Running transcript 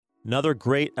Another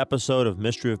great episode of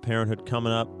Mystery of Parenthood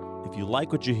coming up. If you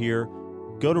like what you hear,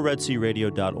 go to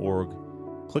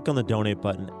redsearadio.org, click on the donate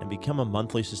button, and become a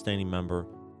monthly sustaining member.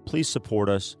 Please support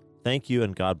us. Thank you,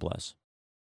 and God bless.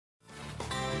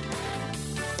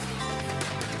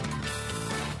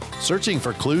 Searching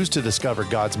for clues to discover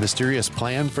God's mysterious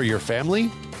plan for your family?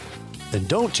 Then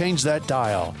don't change that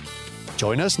dial.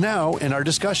 Join us now in our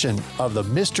discussion of the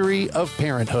mystery of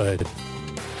parenthood.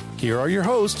 Here are your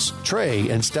hosts, Trey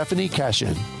and Stephanie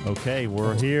Cashin. Okay,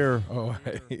 we're here. Oh,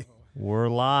 hey. We're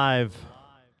live.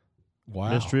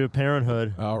 Wow. Mystery of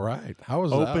Parenthood. All right. How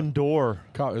was Open that? door.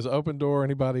 Is it open door?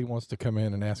 Anybody wants to come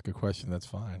in and ask a question? That's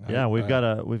fine. Yeah, we've got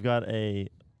a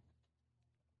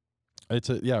It's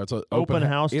an open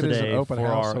house it is an today open for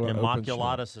house, our so an open show.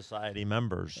 Immaculata Society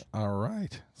members. All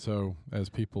right. So as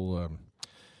people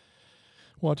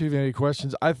want to have any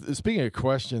questions, speaking of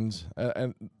questions,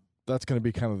 and that's going to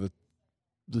be kind of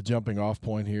the jumping off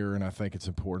point here, and I think it's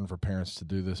important for parents to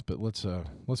do this. But let's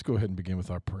go ahead and begin with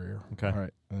our prayer. Okay. All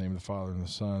right. In the name of the Father and the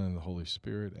Son and the Holy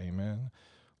Spirit. Amen.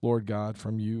 Lord God,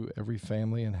 from you every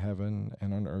family in heaven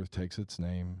and on earth takes its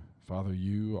name. Father,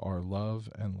 you are love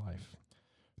and life.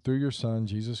 Through your Son,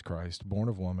 Jesus Christ, born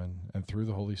of woman, and through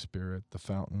the Holy Spirit, the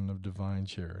fountain of divine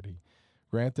charity,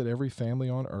 grant that every family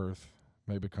on earth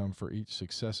may become for each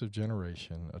successive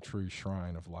generation a true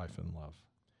shrine of life and love.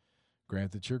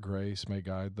 Grant that your grace may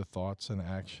guide the thoughts and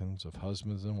actions of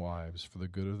husbands and wives for the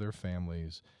good of their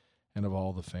families and of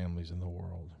all the families in the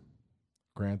world.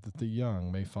 Grant that the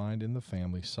young may find in the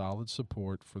family solid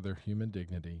support for their human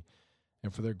dignity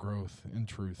and for their growth in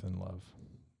truth and love.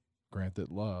 Grant that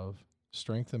love,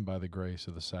 strengthened by the grace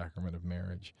of the sacrament of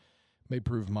marriage, may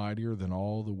prove mightier than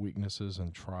all the weaknesses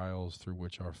and trials through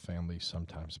which our families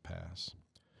sometimes pass.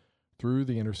 Through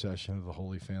the intercession of the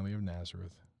Holy Family of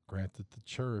Nazareth, grant that the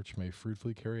Church may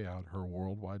fruitfully carry out her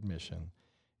worldwide mission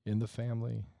in the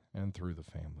family and through the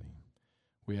family.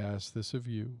 We ask this of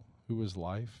you, who is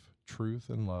life, truth,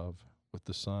 and love, with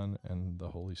the Son and the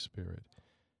Holy Spirit.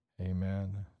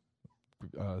 Amen.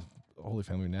 Holy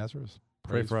Family of Nazareth,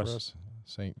 Pray for us.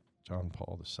 St. John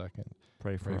Paul II,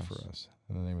 Pray for us.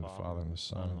 In the name of the Father, and the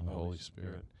Son, and the Holy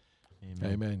Spirit.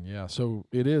 Amen. Amen. Yeah. So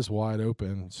it is wide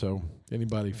open. So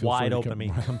anybody feel Wide free open. to I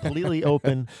mean, completely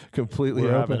open. completely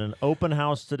We're open. having an open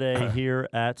house today here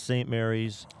at St.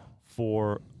 Mary's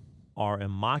for our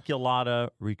Immaculata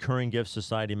Recurring Gift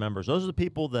Society members. Those are the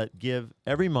people that give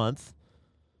every month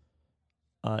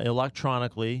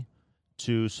electronically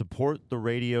to support the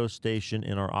radio station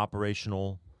in our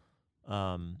operational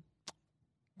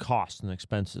costs and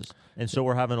expenses. And so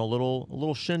we're having a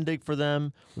little shindig for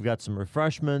them. We've got some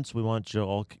refreshments. We want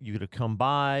you to come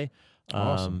by,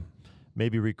 Awesome.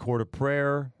 maybe record a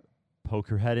prayer,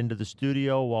 poke your head into the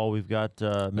studio while we've got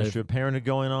Mystery of Parenthood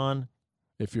going on.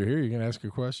 If you're here, you can ask a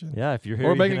question. Yeah, if you're here,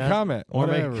 Or you make can a ask- comment. or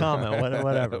make a whatever. comment,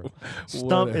 whatever. Stump.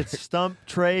 Whatever. It's Stump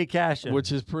Trey Cashin.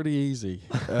 Which is pretty easy.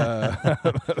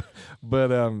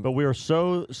 But we are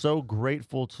so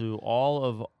grateful to all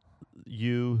of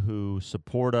you who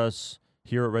support us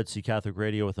here at Red Sea Catholic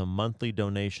Radio with a monthly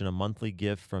donation, a monthly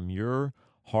gift from your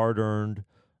hard-earned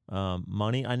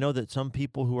money. I know that some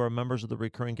people who are members of the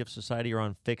Recurring Gift Society are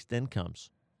on fixed incomes,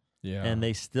 yeah. and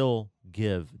they still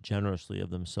give generously of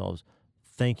themselves.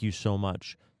 Thank you so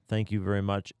much. Thank you very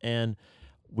much. And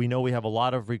we know we have a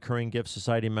lot of Recurring Gift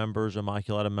Society members,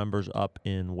 Immaculata members up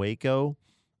in Waco,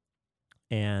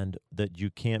 and that you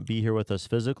can't be here with us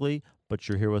physically, but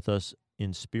you're here with us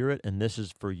in spirit, and this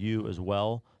is for you as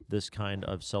well, this kind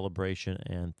of celebration,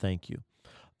 and thank you.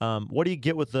 What do you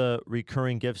get with the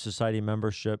Recurring Gift Society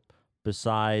membership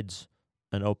besides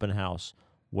an open house?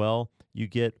 Well, you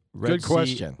get Red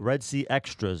Sea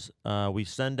Extras. We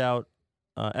send out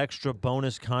extra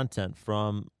bonus content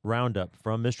from Roundup,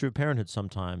 from Mystery of Parenthood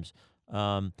sometimes,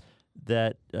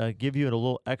 that give you a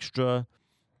little extra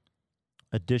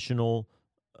additional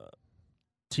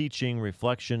teaching,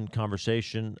 reflection,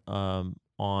 conversation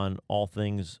on all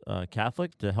things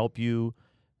Catholic to help you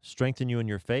strengthen you in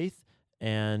your faith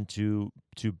and to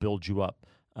build you up.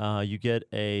 You get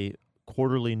a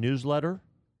quarterly newsletter,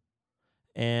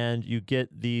 and you get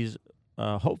these,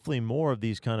 hopefully more of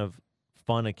these kind of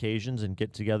fun occasions and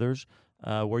get-togethers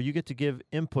where you get to give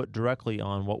input directly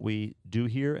on what we do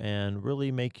here and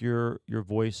really make your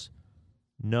voice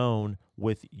known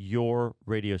with your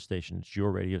radio station. It's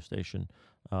your radio station.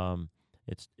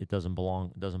 It doesn't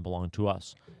belong to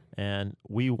us, and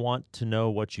we want to know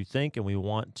what you think, and we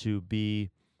want to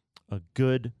be a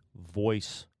good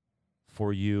voice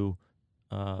for you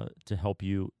to help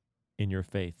you in your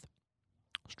faith,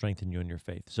 strengthen you in your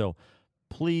faith. So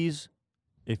please,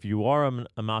 if you are an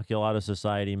Immaculata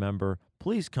Society member,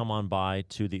 please come on by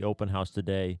to the open house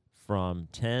today from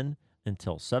 10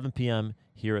 until 7 p.m.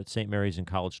 here at St. Mary's in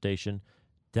College Station.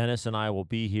 Dennis and I will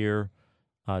be here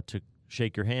to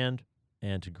shake your hand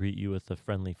and to greet you with a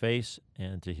friendly face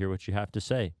and to hear what you have to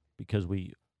say, because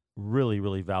we really,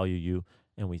 really value you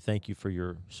and we thank you for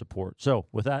your support. So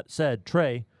with that said,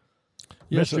 Trey,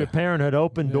 Mystery of Parenthood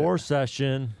open door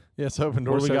session. Yes, open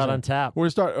door What do we session. got on tap?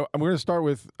 We're going to start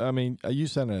with, you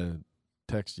sent a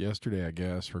text yesterday, I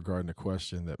guess, regarding a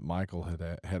question that Michael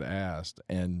had asked.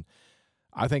 And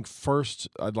I think first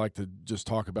I'd like to just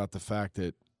talk about the fact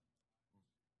that,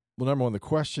 well, number one, the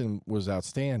question was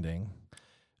outstanding.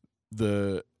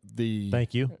 Thank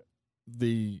you.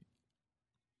 The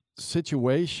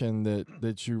situation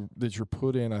that you're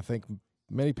put in, I think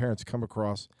many parents come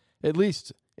across, at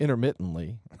least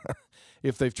intermittently,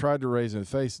 if they've tried to raise in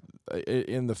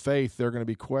the faith, there are going to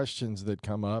be questions that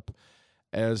come up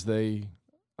as they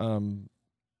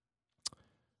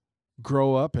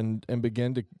grow up and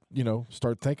begin to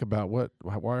start think about why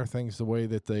are things the way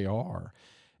that they are.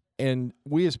 And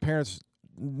we as parents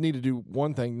need to do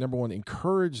one thing. Number one,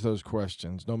 encourage those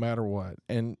questions no matter what.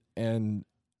 And then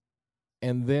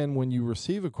when you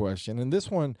receive a question, and this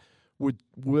one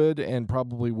would and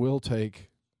probably will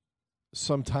take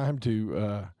some time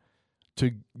to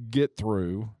get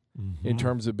through in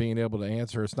terms of being able to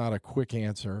answer. It's not a quick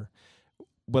answer.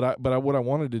 But what I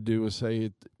wanted to do is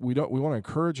say we want to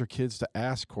encourage our kids to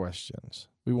ask questions.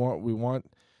 We want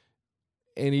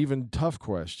and even tough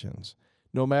questions.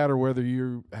 No matter whether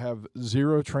you have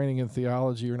zero training in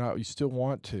theology or not, you still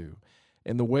want to.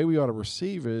 And the way we ought to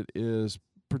receive it is,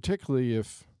 particularly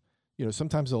if,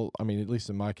 sometimes they'll, at least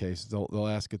in my case, they'll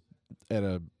ask it at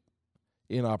a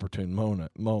inopportune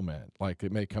moment. Like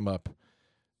it may come up.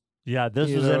 Yeah, this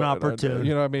is inopportune.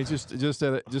 Just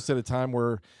at a time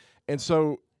where, and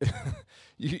so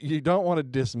you don't want to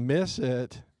dismiss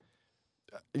it.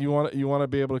 You want to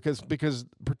be able to, because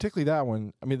particularly that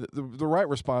one, the right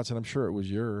response, and I'm sure it was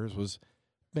yours, was,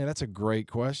 man, that's a great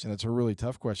question. That's a really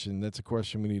tough question. That's a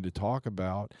question we need to talk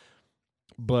about.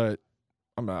 But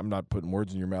I'm not putting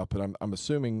words in your mouth, but I'm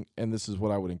assuming, and this is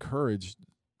what I would encourage,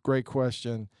 great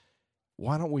question.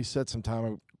 Why don't we set some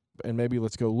time and maybe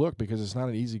let's go look, because it's not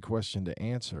an easy question to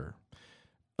answer.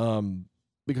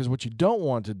 Because what you don't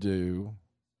want to do,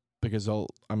 because I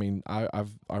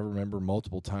remember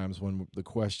multiple times when the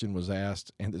question was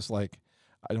asked and it's like,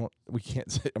 we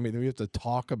can't say, we have to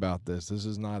talk about this. This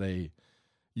is not a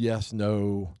yes,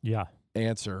 no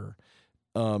answer.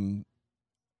 And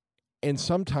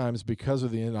sometimes because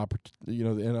of the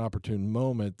inopportune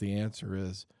moment, the answer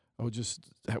is, we'll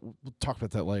talk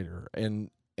about that later.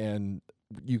 And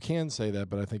you can say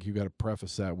that, but I think you've got to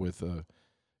preface that with a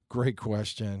great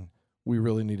question. We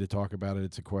really need to talk about it.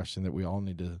 It's a question that we all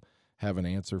need to have an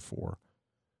answer for.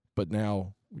 But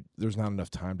now there's not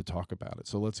enough time to talk about it.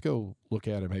 So let's go look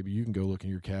at it. Maybe you can go look in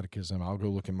your catechism. I'll go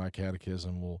look in my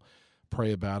catechism. We'll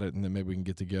pray about it, and then maybe we can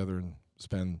get together and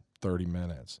spend 30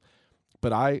 minutes.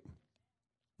 But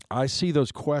I see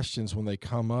those questions when they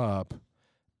come up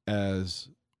as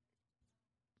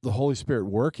the Holy Spirit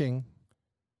working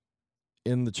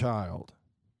in the child.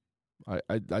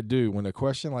 I do. When a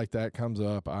question like that comes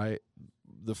up,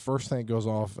 the first thing that goes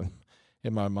off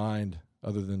in my mind,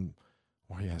 other than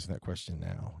why are you asking that question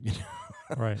now?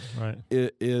 Right.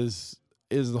 It is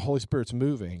the Holy Spirit's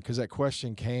moving, because that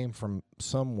question came from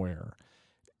somewhere,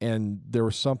 and there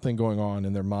was something going on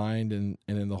in their mind and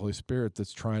in the Holy Spirit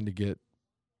that's trying to get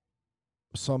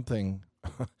something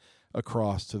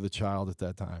across to the child at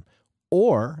that time.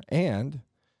 And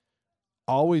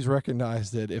always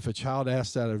recognize that if a child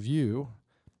asks that of you,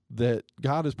 that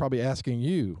God is probably asking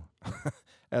you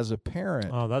as a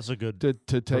parent. Oh, that's a good to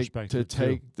take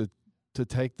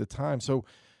the time. So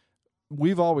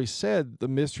we've always said the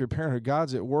mystery of parenthood,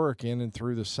 God's at work in and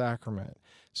through the sacrament.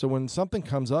 So when something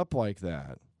comes up like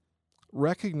that,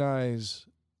 recognize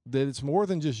that it's more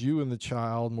than just you and the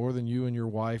child, more than you and your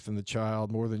wife and the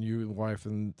child, more than you and the wife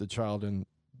and the child and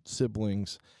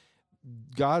siblings.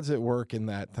 God's at work in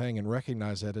that thing, and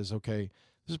recognize that as, okay,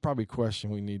 this is probably a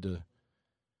question we need to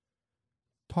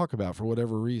talk about for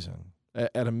whatever reason.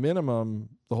 At a minimum,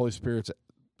 the Holy Spirit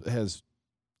has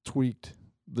tweaked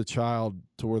the child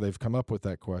to where they've come up with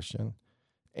that question.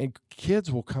 And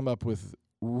kids will come up with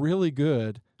really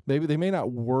good, maybe they may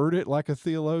not word it like a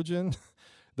theologian,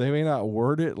 they may not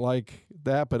word it like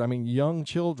that, but young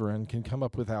children can come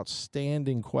up with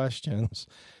outstanding questions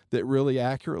that really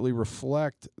accurately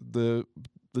reflect the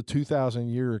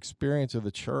 2,000-year experience of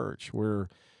the church, where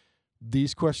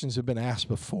these questions have been asked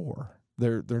before.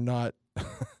 They're not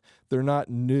they're not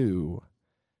new,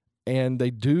 And they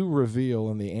do reveal,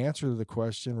 and the answer to the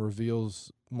question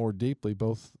reveals more deeply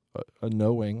both a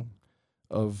knowing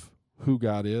of who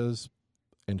God is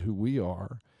and who we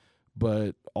are,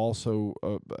 but also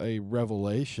a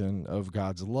revelation of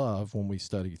God's love when we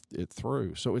study it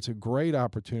through. So it's a great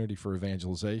opportunity for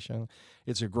evangelization.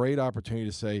 It's a great opportunity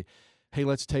to say, hey,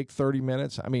 let's take 30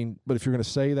 minutes. I mean, but if you're going to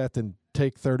say that, then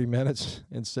take 30 minutes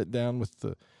and sit down with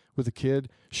the kid.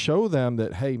 Show them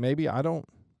that, hey, maybe I don't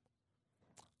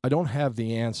have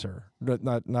the answer,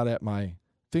 not at my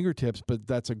fingertips, but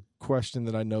that's a question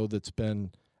that I know that's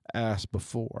been asked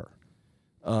before.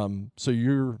 So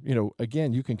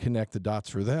again, you can connect the dots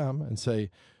for them and say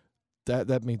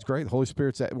that means great. The Holy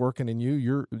Spirit's working in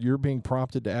you. You're being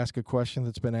prompted to ask a question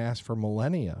that's been asked for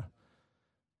millennia.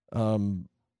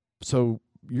 So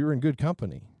you're in good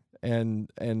company, and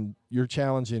you're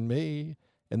challenging me,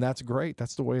 and that's great.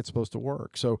 That's the way it's supposed to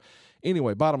work. So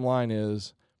anyway, bottom line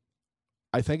is,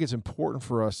 I think it's important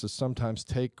for us to sometimes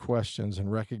take questions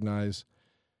and recognize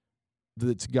that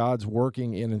it's God's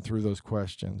working in and through those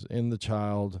questions in the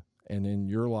child and in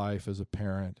your life as a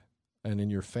parent and in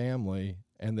your family,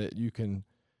 and that you can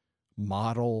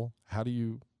model how do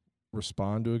you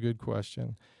respond to a good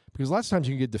question. Because lots of times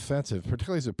you can get defensive,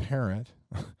 particularly as a parent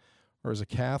or as a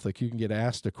Catholic. You can get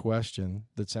asked a question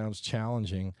that sounds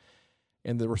challenging,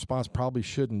 and the response probably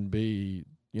shouldn't be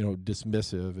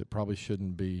dismissive. It probably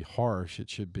shouldn't be harsh. It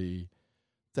should be,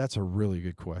 that's a really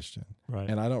good question. Right.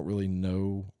 And I don't really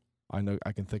know. I know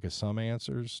I can think of some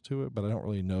answers to it, but I don't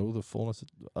really know the fullness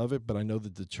of it. But I know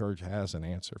that the church has an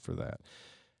answer for that.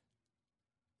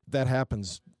 That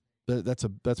happens. That's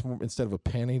more, instead of a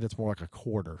penny, that's more like a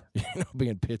quarter,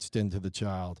 being pitched into the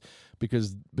child,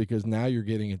 because now you're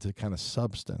getting into kind of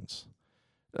substance.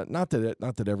 Not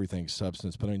that everything's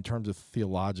substance, but in terms of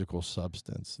theological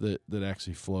substance that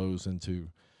actually flows into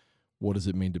what does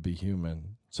it mean to be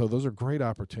human. So those are great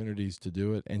opportunities to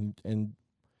do it, and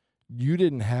you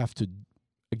didn't have to.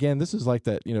 Again, this is like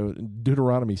that.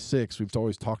 Deuteronomy 6. We've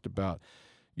always talked about.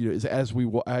 As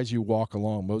you walk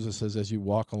along, Moses says, as you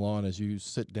walk along, as you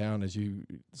sit down, as you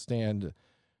stand,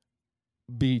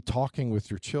 be talking with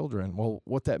your children. Well,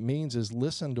 what that means is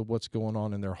listen to what's going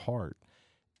on in their heart,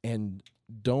 and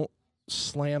don't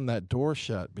slam that door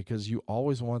shut, because you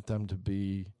always want them to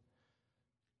be,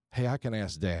 hey, I can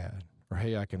ask Dad, or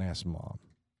hey, I can ask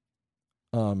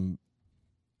Mom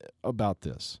about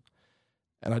this.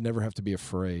 And I never have to be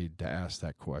afraid to ask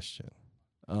that question.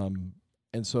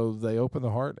 And so they open the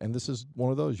heart, and this is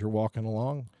one of those. You're walking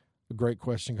along, a great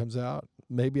question comes out.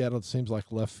 Maybe it seems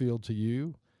like left field to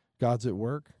you. God's at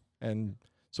work, and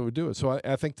so we do it. So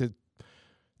I think that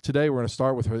today we're going to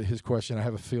start with his question. I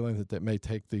have a feeling that may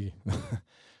take the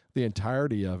the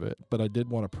entirety of it, but I did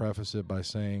want to preface it by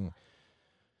saying,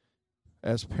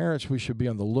 as parents, we should be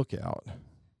on the lookout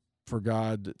for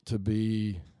God to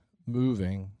be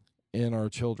moving in our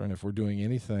children if we're doing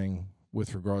anything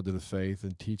with regard to the faith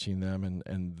and teaching them,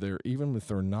 and they're, even if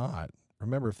they're not,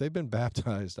 remember, if they've been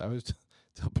baptized, I always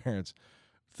tell parents,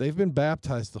 if they've been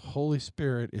baptized, the Holy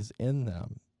Spirit is in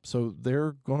them. So there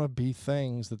are going to be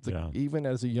things that even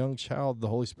as a young child, the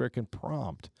Holy Spirit can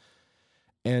prompt.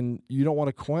 And you don't want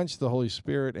to quench the Holy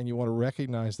Spirit, and you want to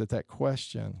recognize that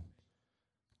question,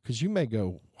 because you may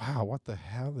go, wow,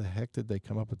 how the heck did they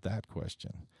come up with that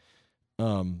question?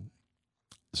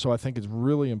 So I think it's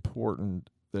really important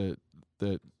that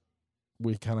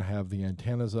we kind of have the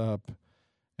antennas up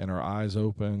and our eyes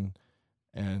open.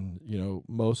 And,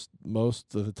 most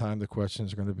of the time the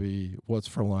questions are going to be, what's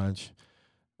for lunch?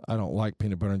 I don't like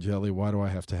peanut butter and jelly. Why do I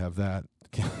have to have that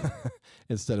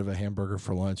instead of a hamburger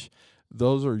for lunch?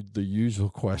 Those are the usual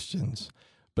questions.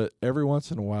 But every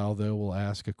once in a while, they will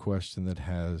ask a question that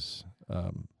has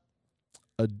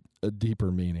a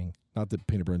deeper meaning. Not that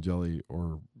peanut butter and jelly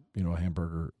or a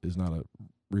hamburger is not a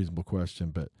reasonable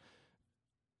question, but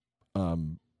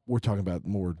we're talking about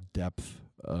more depth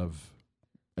of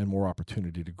and more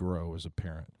opportunity to grow as a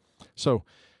parent. So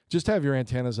just have your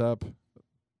antennas up.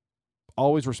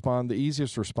 Always respond. The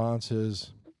easiest response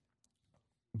is,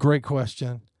 great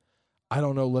question. I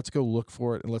don't know. Let's go look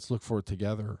for it, and let's look for it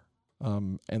together.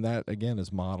 And that, again,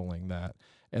 is modeling that.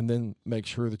 And then make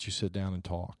sure that you sit down and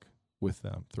talk with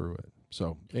them through it.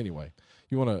 So anyway,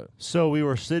 you want to... So we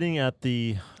were sitting at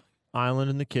the island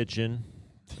in the kitchen,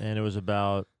 and it was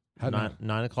about 9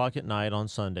 o'clock at night on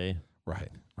Sunday.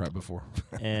 Right before.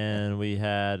 And we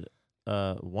had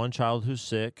one child who's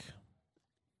sick,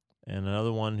 and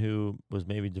another one who was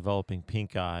maybe developing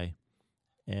pink eye.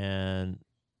 And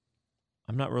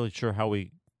I'm not really sure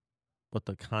what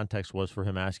the context was for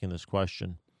him asking this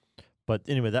question. But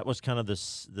anyway, that was kind of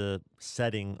the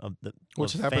setting of the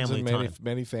which of happens family in time.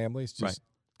 many families. Just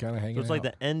kind of hanging So it's like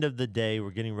out. the end of the day.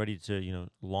 We're getting ready to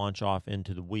launch off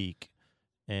into the week,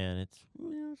 and it's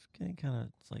getting kind of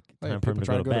it's like Hey, time for him people to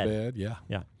trying go to bed.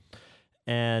 Yeah.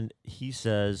 And he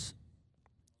says,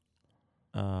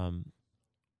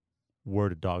 where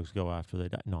do dogs go after they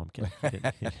die? No, I'm kidding.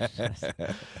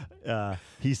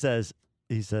 He says,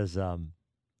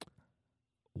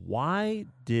 why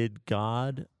did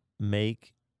God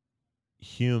make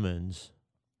humans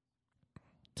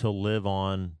to live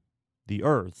on the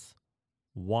earth?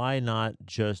 Why not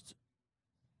just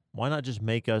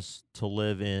make us to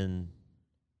live in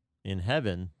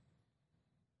heaven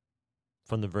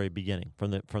from the very beginning,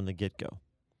 from the get-go?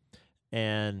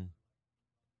 And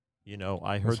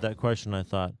I heard that question. I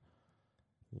thought,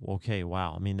 okay,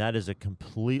 wow. I mean, that is a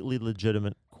completely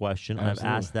legitimate question. Absolutely.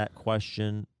 I've asked that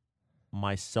question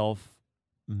myself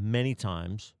many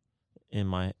times in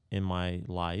my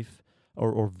life,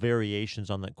 or variations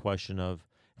on that question of,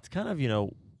 it's kind of,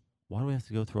 why do we have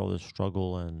to go through all this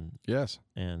struggle and Yes.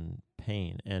 and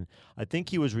pain? And I think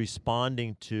he was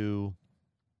responding to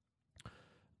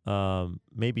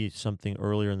maybe something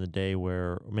earlier in the day,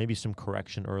 maybe some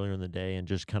correction earlier in the day, and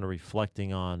just kind of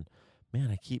reflecting on, man,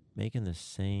 I keep making the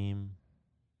same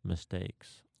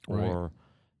mistakes, Right. or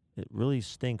it really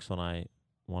stinks when I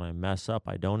mess up.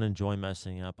 I don't enjoy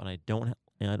messing up, and I don't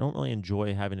really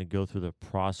enjoy having to go through the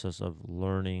process of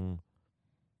learning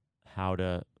how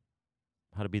to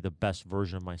be the best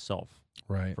version of myself.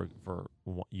 Right. For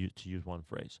you to use one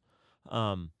phrase,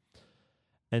 and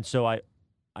so I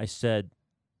said,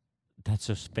 that's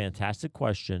a fantastic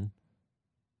question.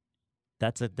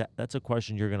 That's a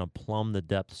question you're going to plumb the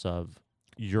depths of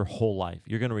your whole life.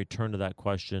 You're going to return to that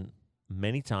question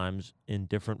many times in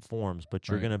different forms, but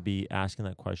you're Right. going to be asking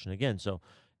that question again. So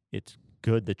it's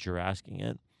good that you're asking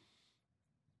it.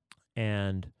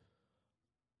 And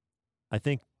I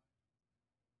think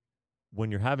when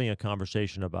you're having a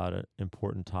conversation about an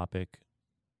important topic,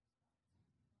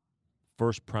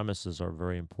 first premises are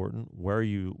very important. Where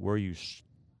you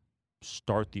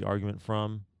start the argument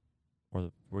from,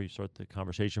 or where you start the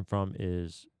conversation from,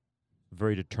 is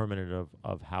very determinative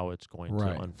of how it's going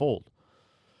Right. to unfold.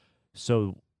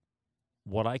 So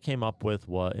what I came up with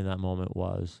in that moment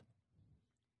was,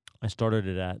 I started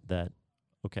it at that,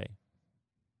 okay,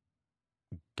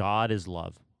 God is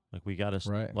love. Like, we got to,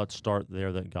 Right. let's start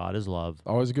there, that God is love.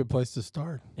 Always a good place to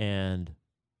start. And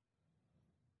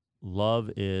love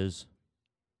is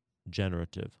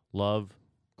generative. Love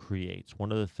creates.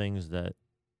 One of the things that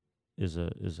is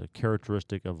a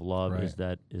characteristic of love Right. is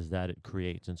that it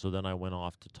creates. And so then I went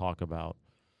off to talk about,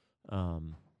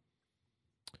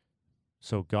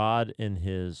 so God in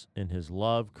his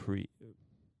love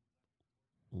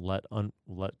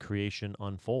let creation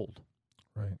unfold.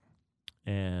 Right.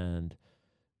 And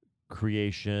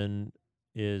creation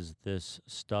is this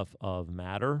stuff of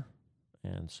matter.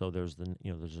 And so there's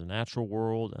there's a natural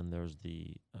world, and there's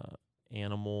the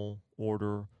animal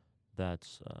order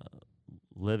that's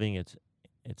living. It's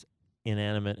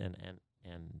inanimate and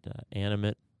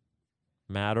animate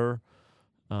matter,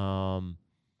 and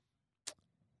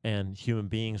human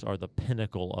beings are the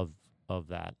pinnacle of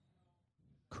that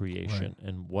creation. Right.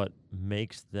 And what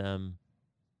makes them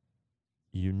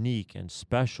unique and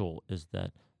special is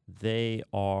that they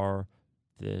are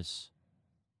this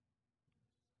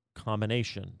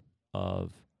combination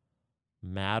of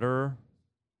matter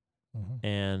Mm-hmm.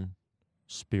 and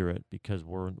spirit, because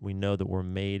we know that we're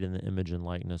made in the image and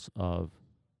likeness of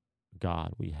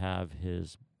God. We have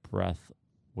his breath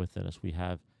within us. We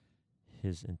have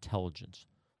his intelligence.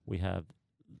 We have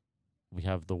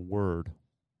the word.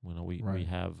 We Right.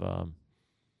 have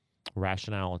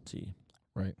rationality.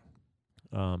 Right.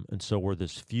 And so we're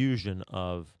this fusion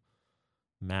of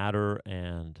matter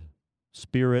and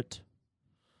spirit,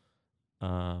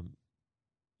 and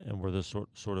we're this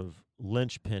sort of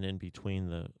linchpin in between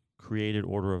the created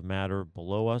order of matter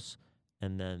below us,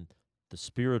 and then the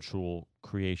spiritual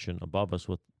creation above us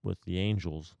with the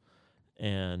angels.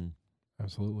 And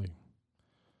Absolutely.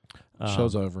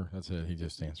 Show's over. That's it. He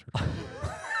just answered.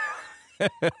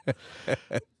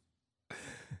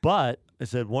 But I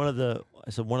said one of the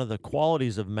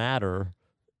qualities of matter,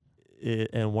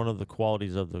 and one of the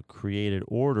qualities of the created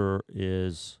order,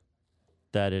 is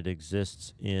that it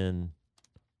exists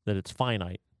that it's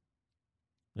finite.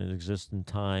 It exists in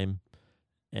time,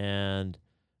 and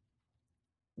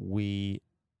we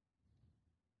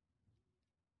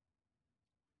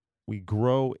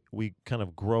kind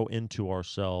of grow into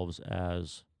ourselves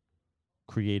as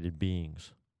created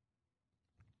beings.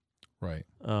 Right.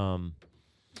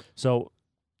 So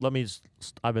let me.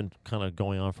 I've been kind of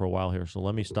going on for a while here, so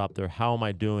let me stop there. How am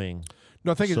I doing?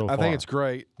 No, I think so I far? think it's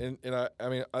great, and I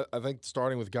mean I think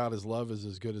starting with God is love is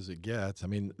as good as it gets. I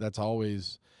mean that's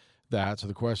always that. So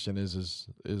the question is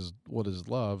what is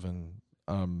love,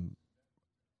 and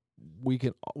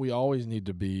we always need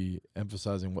to be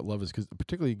emphasizing what love is, because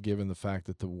particularly given the fact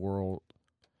that the world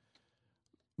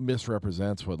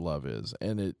misrepresents what love is,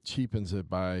 and it cheapens it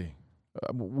by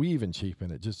we even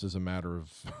cheapen it just as a matter of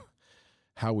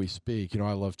how we speak.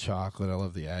 I love chocolate, I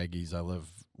love the Aggies, I love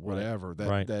whatever.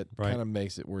 That kind of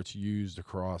makes it where it's used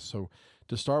across. So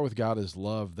to start with God is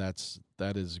love, that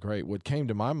is great. What came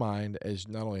to my mind as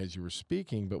not only as you were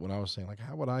speaking, but when I was saying like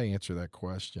how would I answer that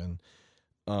question,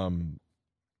 one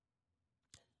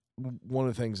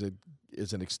of the things that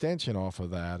is an extension off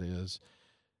of that is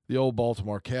the old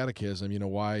Baltimore Catechism.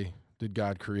 Why did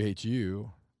God create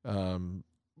you?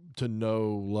 To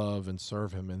know, love, and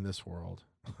serve him in this world.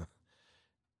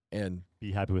 And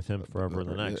be happy with him forever in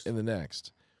the next. In the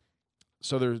next.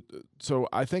 So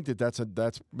I think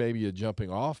that's maybe a jumping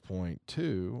off point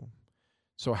too.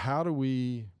 So how do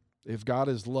we, if God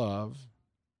is love,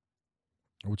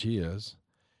 which he is,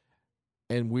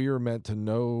 and we are meant to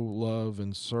know, love,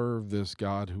 and serve this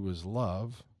God who is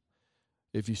love,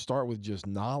 if you start with just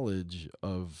knowledge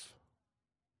of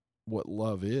what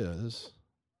love is,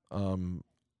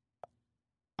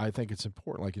 I think it's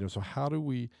important. So how do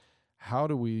we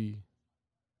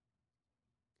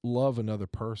love another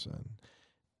person?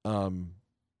 And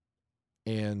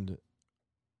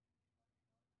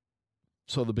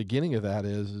so the beginning of that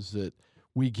is that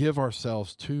we give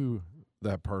ourselves to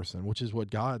that person, which is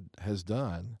what God has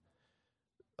done.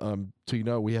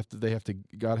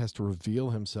 God has to reveal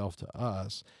himself to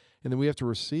us, and then we have to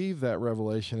receive that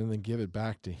revelation and then give it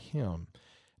back to him.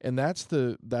 And that's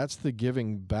the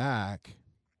giving back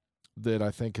that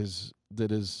I think is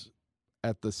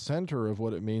at the center of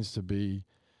what it means to be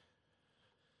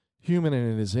human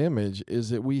and in his image, is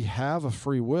that we have a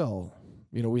free will.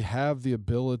 We have the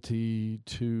ability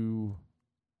to,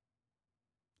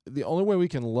 the only way we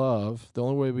can love, the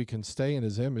only way we can stay in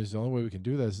his image, the only way we can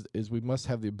do that is we must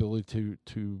have the ability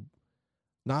to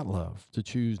not love, to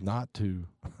choose not to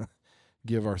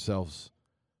give ourselves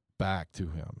back to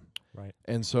him. Right.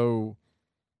 And so,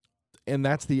 and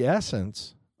that's the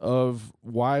essence of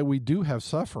why we do have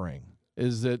suffering,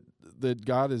 is that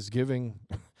God is giving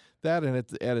that, and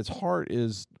at its heart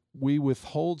is we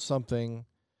withhold something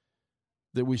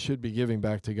that we should be giving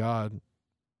back to God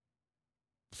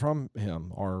from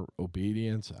him. Our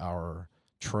obedience, our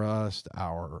trust,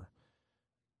 our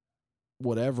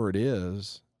whatever it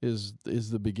is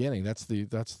the beginning. That's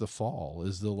the fall,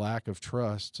 is the lack of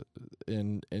trust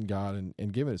in God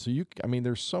and giving it. So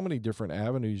there's so many different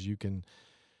avenues you can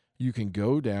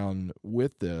go down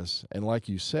with this. And like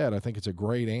you said, I think it's a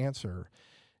great answer,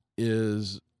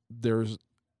 is there's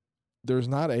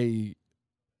not a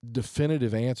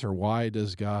definitive answer. Why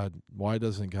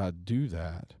doesn't God do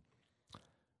that?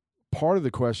 Part of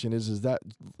the question is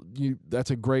that's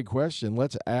a great question.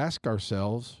 Let's ask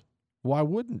ourselves, why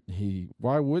wouldn't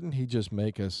he just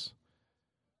make us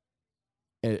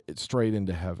straight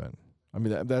into heaven?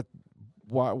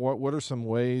 What are some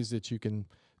ways that you can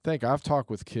think? I've talked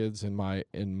with kids in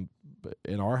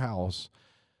our house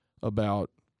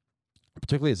about,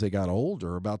 particularly as they got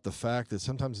older, about the fact that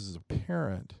sometimes as a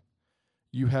parent,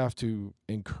 you have to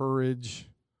encourage,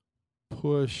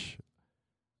 push,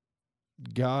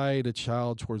 guide a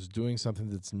child towards doing something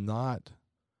that's not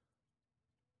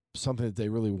something that they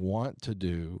really want to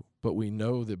do, but we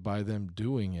know that by them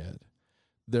doing it,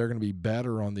 they're going to be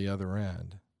better on the other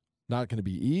end. Not going to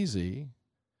be easy,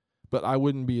 but I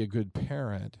wouldn't be a good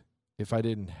parent if I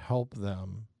didn't help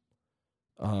them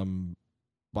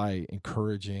by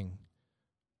encouraging,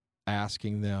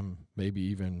 asking them, maybe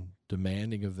even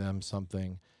demanding of them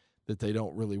something that they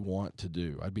don't really want to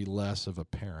do. I'd be less of a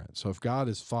parent. So if God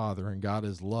is Father and God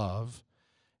is love,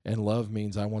 and love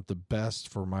means I want the best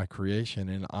for my creation,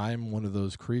 and I'm one of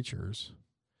those creatures,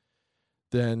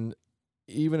 then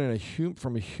even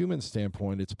from a human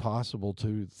standpoint, it's possible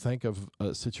to think of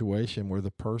a situation where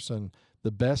the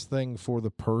best thing for the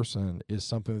person is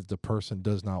something that the person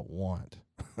does not want,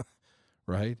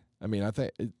 right? I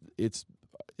think it's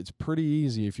pretty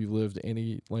easy if you've lived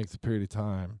any length of period of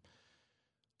time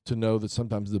to know that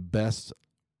sometimes the best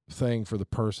thing for the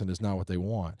person is not what they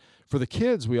want. For the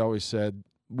kids, we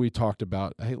talked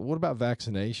about, hey, what about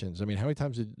vaccinations? How many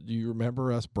times do you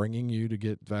remember us bringing you to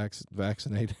get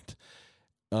vaccinated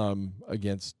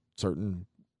against certain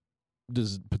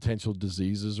potential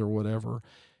diseases or whatever?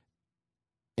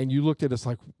 And you looked at us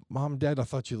like, Mom, Dad, I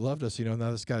thought you loved us. Now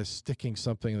this guy's sticking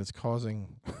something that's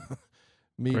causing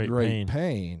me Great great pain.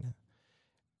 pain.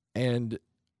 And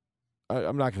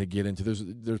I'm not going to get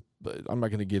into I'm not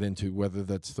going to get into whether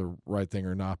that's the right thing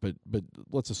or not, but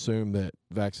let's assume that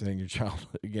vaccinating your child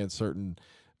against certain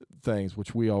things,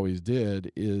 which we always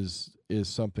did, is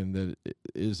something that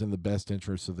is in the best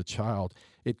interest of the child.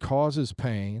 It causes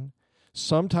pain.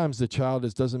 Sometimes the child,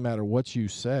 it doesn't matter what you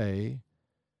say,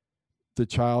 the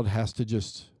child has to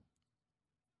just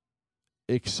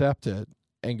accept it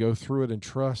and go through it and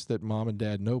trust that mom and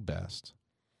dad know best.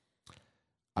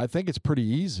 I think it's pretty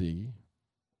easy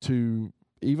to,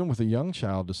 even with a young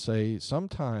child, to say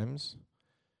sometimes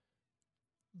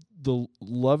the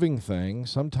loving thing,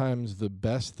 sometimes the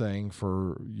best thing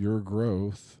for your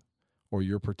growth or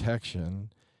your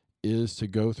protection is to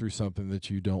go through something that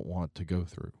you don't want to go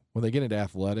through. When they get into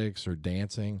athletics or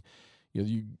dancing,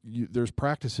 there's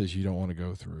practices you don't want to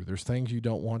go through. There's things you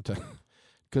don't want to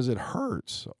because it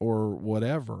hurts or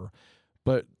whatever.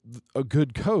 But a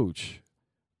good coach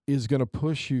is going to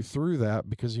push you through that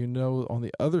because on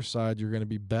the other side you're going to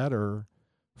be better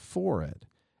for it.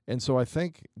 And so I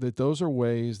think that those are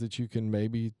ways that you can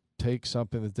maybe take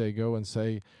something that they go and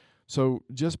say, so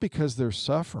just because they're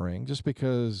suffering, just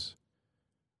because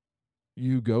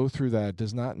you go through that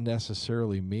does not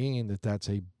necessarily mean that that's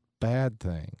a bad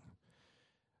thing.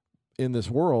 In this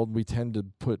world, we tend to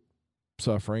put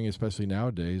suffering, especially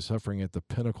nowadays, suffering at the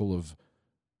pinnacle of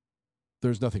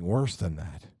there's nothing worse than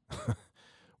that.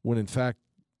 When in fact,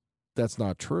 that's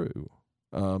not true.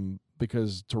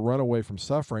 Because to run away from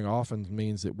suffering often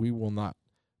means that we will not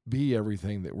be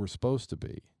everything that we're supposed to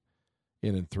be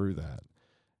in and through that.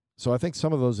 So I think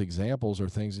some of those examples are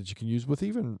things that you can use with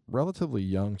even relatively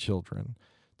young children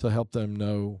to help them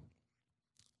know,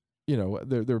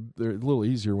 they're a little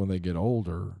easier when they get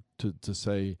older to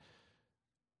say,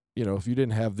 if you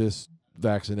didn't have this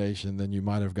vaccination, then you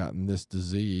might have gotten this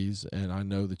disease. And I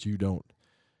know that you don't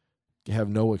have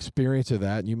no experience of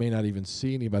that, and you may not even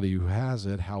see anybody who has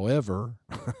it. However,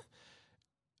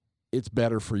 it's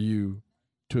better for you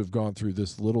to have gone through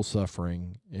this little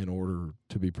suffering in order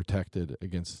to be protected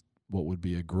against what would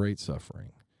be a great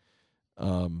suffering.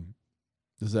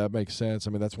 Does that make sense?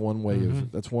 I mean, that's one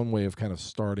way of kind of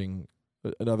starting.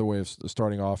 Another way of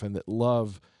starting off, and that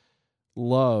love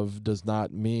does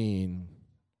not mean,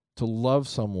 to love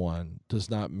someone does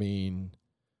not mean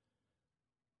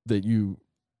that you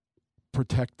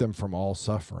protect them from all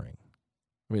suffering.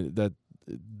 I mean, that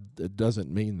it doesn't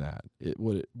mean that.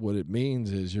 What it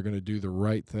means is you're going to do the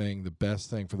right thing, the best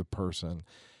thing for the person,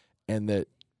 and that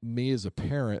me as a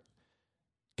parent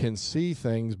can see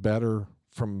things better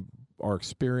from our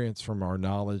experience, from our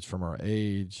knowledge, from our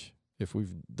age, if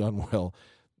we've done well,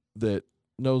 that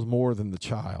knows more than the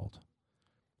child.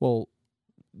 Well,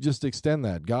 just extend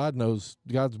that.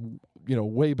 God's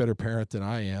way better parent than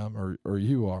I am or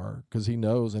you are, because he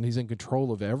knows and he's in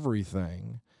control of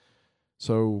everything.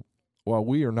 So while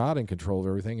we are not in control of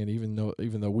everything, and even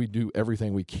though we do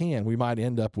everything we can, we might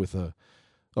end up with a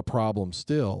problem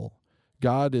still.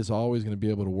 God is always going to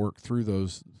be able to work through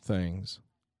those things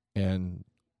and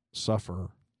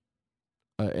suffer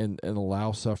and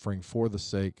allow suffering for the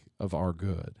sake of our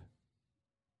good.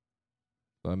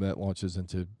 That launches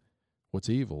into what's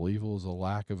evil. Evil is a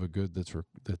lack of a good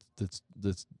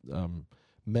that's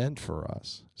meant for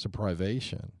us. It's a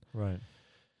privation. Right.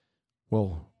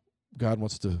 Well, God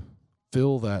wants to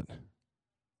fill that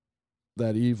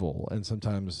evil, and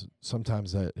sometimes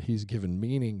that he's given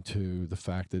meaning to the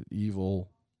fact that evil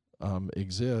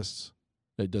exists.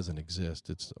 It doesn't exist.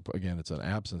 It's an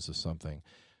absence of something.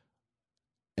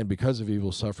 And because of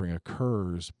evil, suffering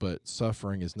occurs, but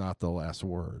suffering is not the last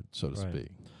word, so to speak.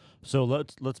 So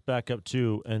let's back up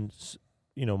too, and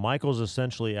Michael's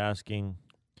essentially asking,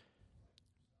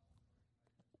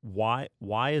 why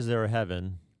is there a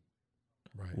heaven?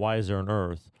 Right. Why is there an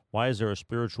earth? Why is there a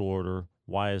spiritual order?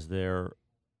 Why is there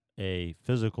a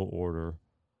physical order?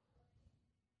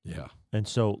 Yeah. And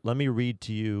so let me read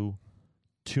to you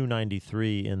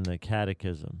 293 in the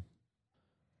Catechism.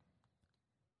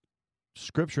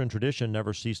 Scripture and tradition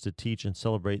never cease to teach and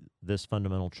celebrate this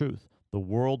fundamental truth. The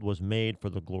world was made for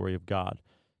the glory of God.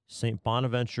 St.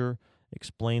 Bonaventure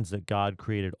explains that God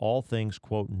created all things,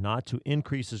 quote, not to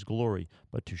increase his glory,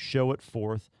 but to show it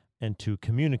forth and to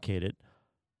communicate it,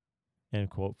 end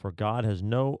quote, for God has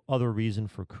no other reason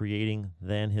for creating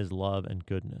than his love and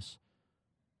goodness.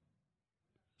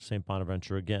 St.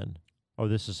 Bonaventure again. Oh,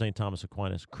 this is St. Thomas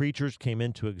Aquinas. Creatures came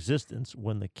into existence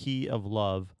when the key of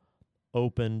love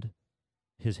opened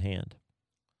his hand.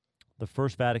 The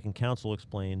First Vatican Council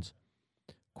explains,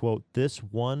 quote, this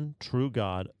one true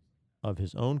God of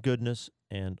his own goodness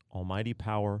and almighty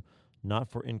power, not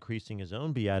for increasing his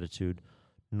own beatitude,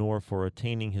 nor for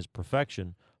attaining his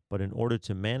perfection, but in order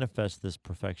to manifest this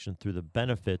perfection through the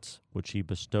benefits which he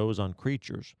bestows on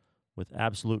creatures, with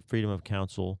absolute freedom of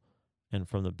counsel, and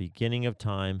from the beginning of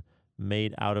time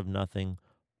made out of nothing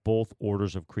both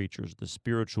orders of creatures, the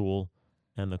spiritual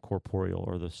and the corporeal,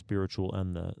 or the spiritual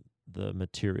and the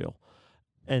material.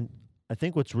 And I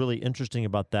think what's really interesting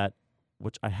about that,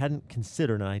 which I hadn't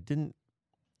considered, and I didn't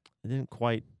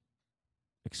quite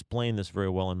explain this very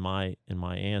well in my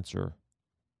answer,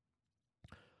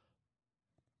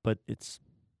 but it's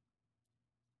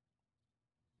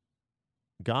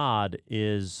God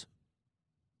is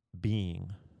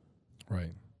being.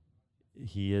 Right.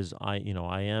 He is I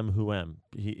am who am.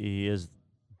 He is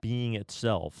being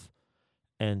itself.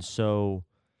 And so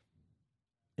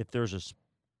if there's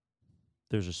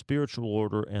a spiritual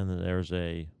order and then there's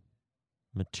a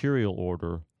material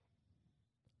order,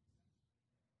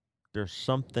 there's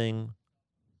something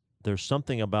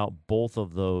about both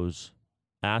of those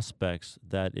aspects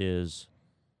that is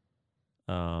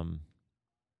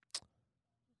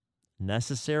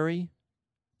necessary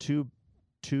to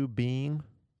being,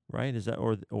 right? Is that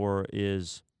or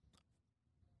is,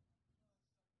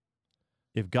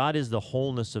 if God is the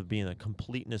wholeness of being, the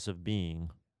completeness of being,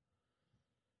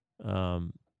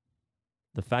 the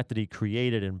fact that he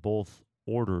created in both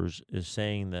orders is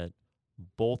saying that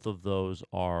both of those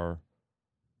are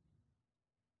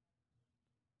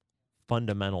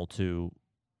fundamental to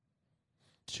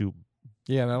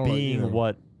Yeah, and I don't being know,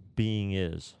 what being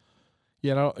is.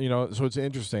 Yeah, so it's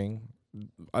interesting.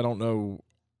 I don't know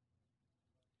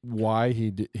why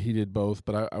he did both,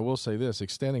 but I will say this: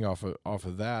 extending off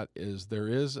of that is there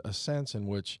is a sense in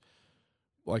which,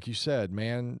 like you said,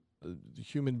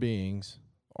 human beings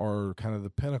are kind of the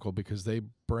pinnacle because they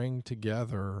bring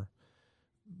together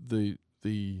the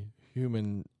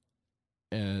human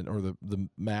or the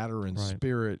matter and right.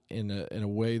 spirit in a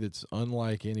way that's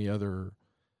unlike any other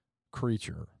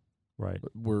creature. Right.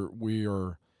 We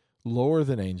are lower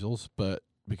than angels, but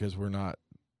because we're not,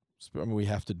 we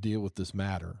have to deal with this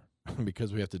matter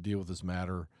because we have to deal with this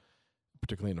matter,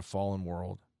 particularly in a fallen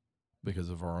world, because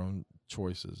of our own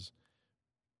choices.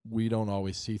 We don't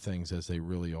always see things as they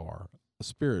really are. A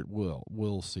spirit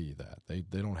will see that. They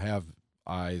don't have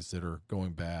eyes that are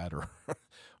going bad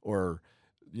or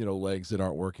legs that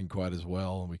aren't working quite as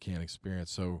well and we can't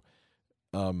experience. So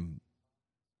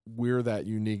we're that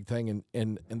unique thing,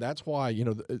 and that's why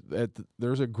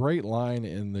there's a great line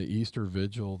in the Easter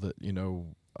Vigil that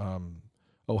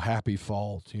oh happy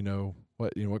fault,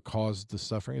 what caused the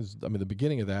suffering is, the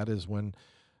beginning of that is when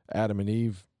Adam and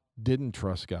Eve didn't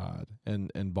trust God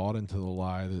and bought into the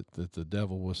lie that the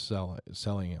devil was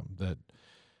selling him, that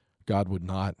God would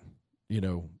not,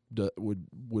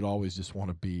 would always just want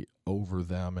to be over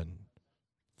them and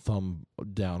thumb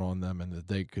down on them, and that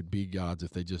they could be gods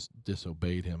if they just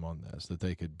disobeyed him on this, that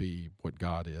they could be what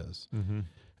God is. Mm-hmm.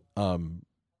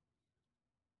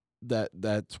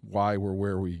 That's why we're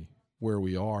where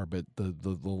we are. But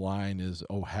the line is,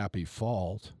 oh happy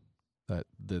fault that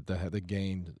had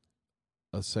gained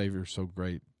a Savior so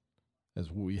great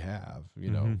as we have,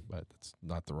 Mm-hmm. but it's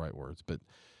not the right words. But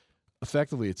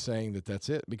effectively it's saying that's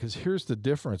it, because here's the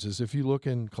difference is if you look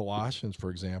in Colossians, for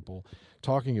example,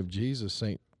 talking of Jesus,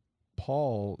 St.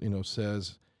 Paul,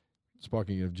 says,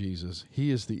 speaking of Jesus, he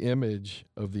is the image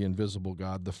of the invisible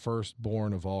God, the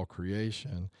firstborn of all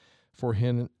creation. For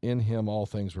in him all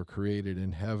things were created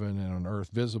in heaven and on earth,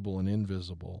 visible and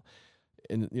invisible.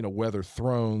 And, whether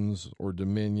thrones or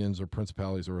dominions or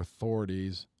principalities or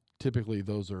authorities, typically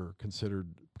those are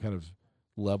considered kind of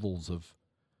levels of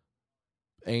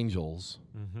angels.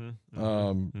 Mm-hmm.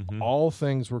 Mm-hmm. All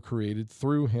things were created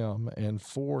through him and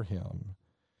for him.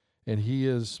 And he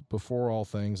is before all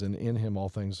things, and in him all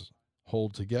things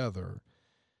hold together.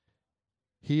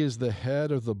 He is the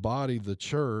head of the body, the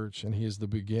church, and he is the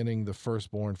beginning, the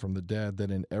firstborn from the dead, that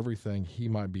in everything he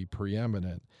might be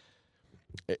preeminent.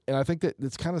 And I think that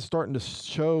it's kind of starting to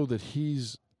show that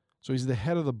he's the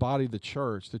head of the body, the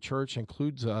church. The church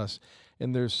includes us,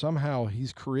 and there's somehow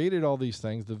he's created all these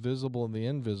things, the visible and the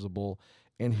invisible.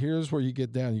 And here's where you go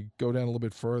down a little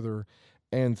bit further,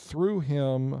 and through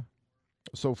him,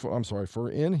 for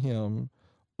in him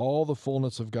all the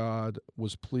fullness of God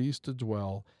was pleased to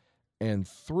dwell, and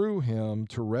through him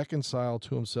to reconcile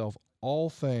to himself all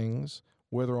things,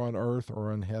 whether on earth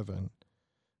or in heaven,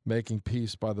 making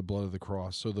peace by the blood of the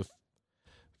cross. So the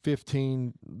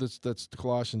 15, that's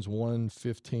Colossians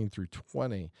 1:15 through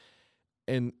 20.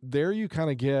 And there you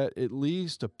kind of get at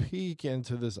least a peek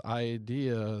into this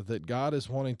idea that God is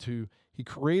he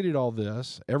created all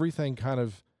this. Everything kind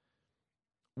of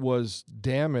was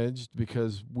damaged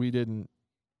because we didn't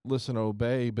listen or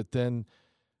obey, but then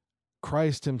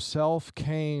Christ himself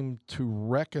came to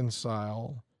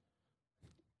reconcile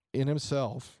in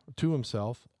himself, to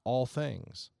himself, all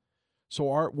things.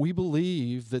 So we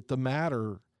believe that the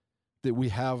matter that we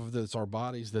have, that's our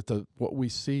bodies, that what we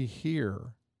see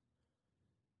here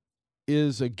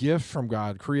is a gift from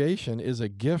God. Creation is a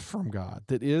gift from God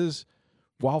that is,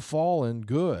 while fallen,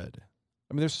 good.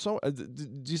 I mean, there's so,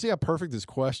 do you see how perfect this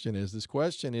question is? This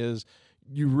question is,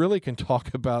 you really can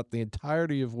talk about the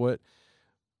entirety of what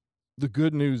the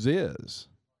good news is,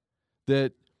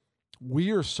 that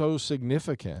we are so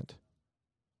significant.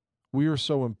 We are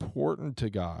so important to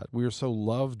God. We are so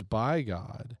loved by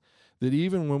God that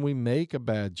even when we make a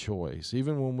bad choice,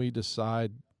 even when we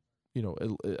decide,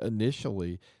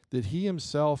 initially, that he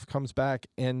himself comes back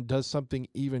and does something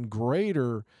even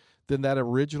greater than that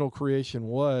original creation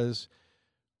was,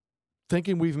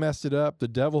 thinking we've messed it up, the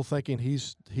devil thinking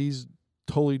he's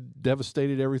totally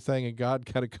devastated everything, and God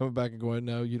kind of coming back and going,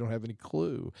 no, you don't have any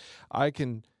clue.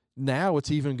 Now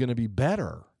it's even going to be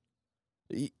better.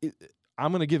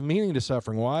 I'm going to give meaning to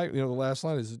suffering. Why? The last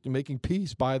line is making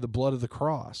peace by the blood of the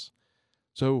cross.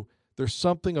 So there's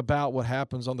something about what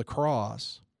happens on the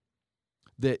cross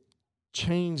that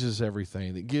changes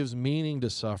everything, that gives meaning to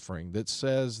suffering, that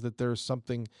says that there's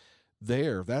something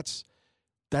there. That's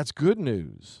good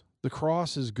news. The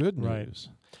cross is good news.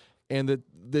 Right. And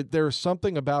that there's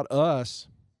something about us.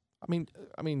 I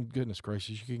mean, goodness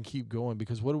gracious, you can keep going,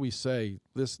 because what do we say?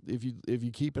 This, if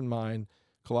you keep in mind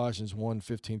Colossians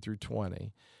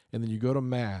 1:15-20, and then you go to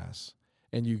Mass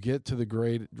and you get to the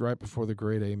great, right before the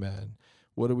great Amen,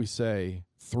 what do we say?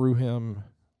 Through him,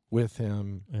 with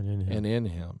him, and in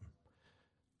him.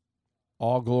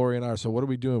 All glory and honor. So what are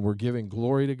we doing? We're giving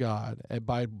glory to God. And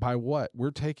by what? We're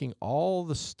taking all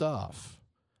the stuff,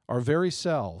 our very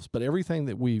selves, but everything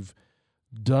that we've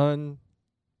done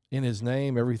in his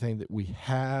name, everything that we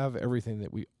have, everything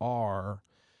that we are,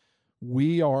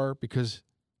 because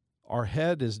our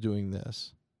head is doing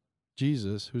this.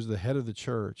 Jesus, who's the head of the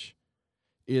church,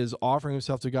 is offering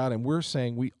himself to God, and we're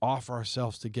saying we offer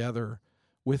ourselves together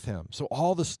with him. So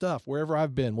all the stuff, wherever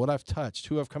I've been, what I've touched,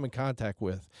 who I've come in contact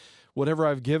with, whatever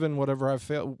I've given, whatever I've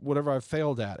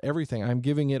failed at, everything, I'm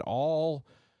giving it all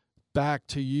back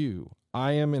to you.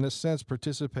 I am, in a sense,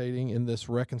 participating in this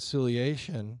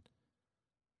reconciliation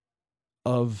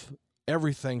of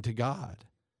everything to God.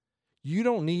 You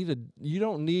don't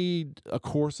need a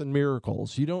Course in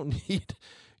Miracles. You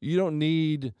don't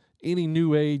need any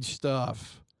New Age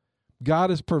stuff. God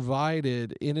has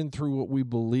provided in and through what we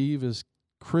believe as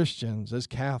Christians, as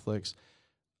Catholics,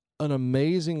 an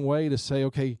amazing way to say,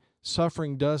 okay,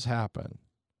 suffering does happen,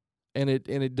 and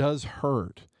it does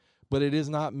hurt, but it is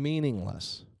not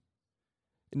meaningless.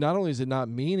 Not only is it not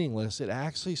meaningless, it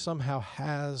actually somehow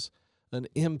has an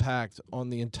impact on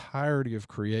the entirety of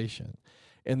creation.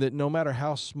 And that no matter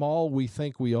how small we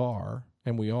think we are,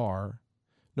 and we are,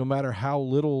 no matter how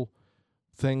little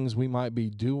things we might be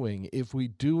doing, if we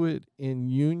do it in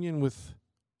union with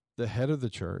the head of the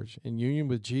church, in union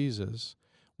with Jesus,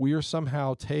 we are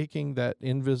somehow taking that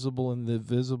invisible and the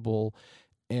visible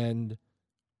and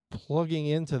plugging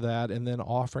into that, and then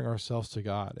offering ourselves to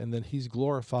God, and then he's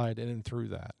glorified in and through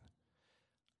that.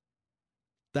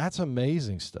 That's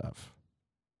amazing stuff.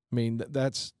 I mean,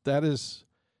 that is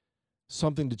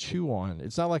something to chew on.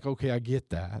 It's not like, okay, I get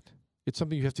that. It's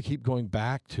something you have to keep going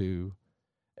back to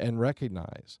and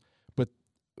recognize. But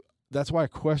that's why a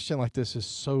question like this is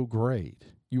so great.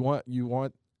 You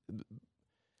want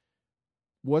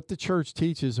what the church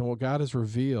teaches and what God has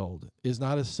revealed is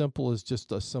not as simple as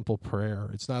just a simple prayer.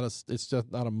 It's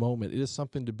just not a moment. It is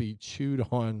something to be chewed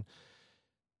on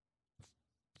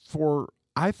for,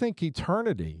 I think,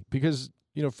 eternity. Because,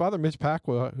 Father Mitch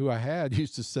Pacwa, who I had,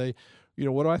 used to say,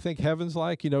 what do I think heaven's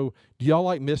like? Do y'all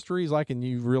like mysteries? And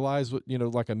you realize what,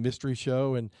 like a mystery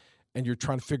show, and you're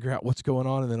trying to figure out what's going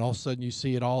on, and then all of a sudden you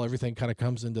see it all, everything kind of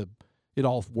comes into, it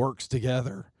all works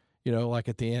together. Like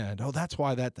at the end, oh, that's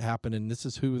why that happened, and this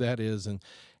is who that is, and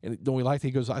don't we like that?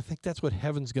 He goes, I think that's what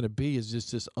heaven's going to be, is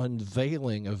just this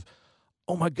unveiling of,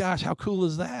 oh my gosh, how cool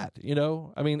is that?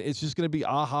 It's just going to be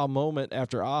aha moment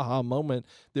after aha moment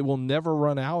that we'll never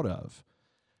run out of.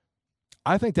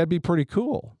 I think that'd be pretty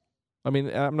cool.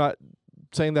 I'm not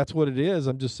saying that's what it is.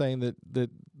 I'm just saying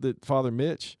that Father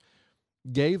Mitch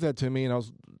gave that to me, and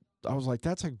I was like,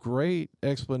 that's a great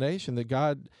explanation that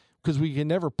God, because we can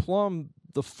never plumb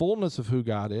the fullness of who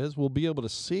God is. We'll be able to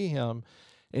see him,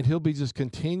 and he'll be just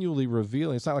continually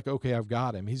revealing. It's not like, okay, I've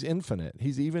got him. He's infinite.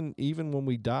 He's even when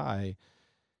we die,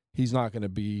 he's not going to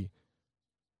be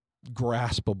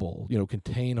graspable,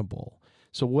 containable.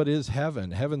 So what is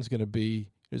heaven? Heaven's going to be,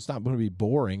 it's not going to be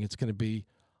boring. It's going to be,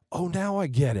 oh, now I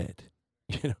get it.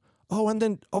 Oh, and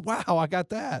then, oh, wow, I got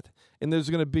that. And there's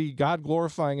going to be God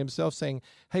glorifying himself saying,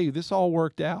 hey, this all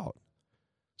worked out.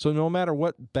 So no matter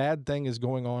what bad thing is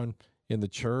going on in the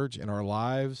church, in our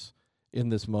lives, in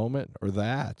this moment or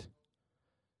that,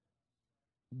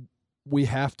 we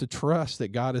have to trust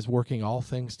that God is working all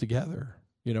things together,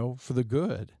 for the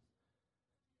good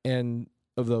and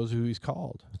of those who he's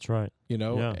called. That's right.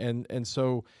 Yeah. And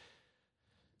so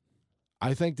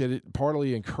I think that it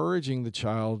partly encouraging the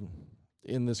child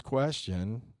in this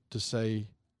question to say,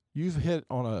 you've hit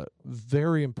on a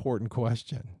very important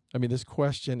question. I mean, this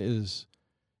question is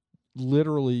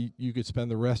literally, you could spend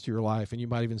the rest of your life, and you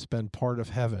might even spend part of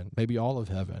heaven, maybe all of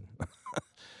heaven,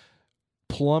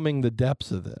 plumbing the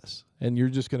depths of this. And you're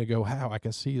just going to go, how? I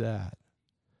can see that.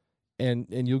 And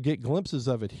you'll get glimpses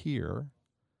of it here,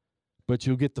 but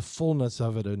you'll get the fullness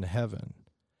of it in heaven.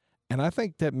 And I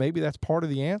think that maybe that's part of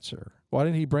the answer. Why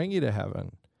didn't he bring you to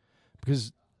heaven?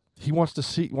 Because he wants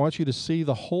you to see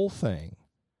the whole thing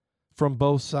from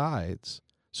both sides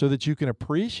so that you can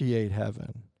appreciate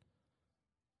heaven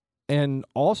and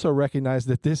also recognize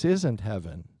that this isn't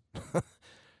heaven.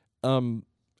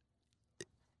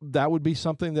 That would be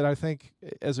something that I think,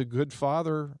 as a good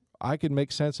father, I could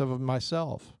make sense of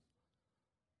myself.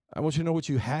 I want you to know what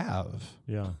you have.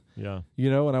 Yeah, yeah.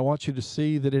 And I want you to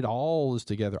see that it all is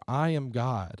together. I am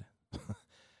God.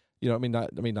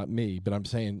 Not me, but I'm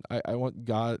saying I want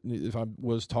God. If I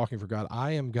was talking for God,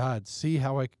 I am God. See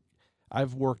how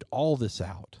I've worked all this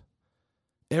out.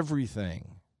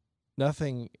 Everything.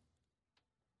 Nothing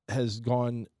has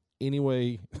gone any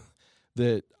way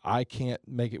that I can't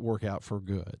make it work out for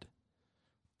good.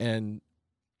 And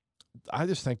I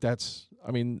just think that's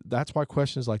why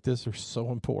questions like this are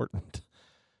so important,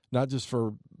 not just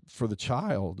for the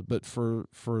child, but for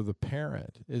the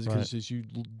parent, is because as you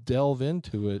delve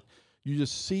into it, you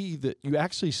just see that you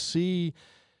actually see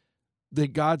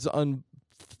that God's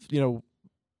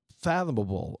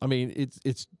fathomable. I mean,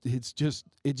 it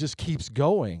just keeps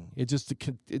going.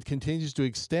 It continues to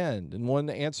extend, and one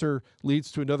answer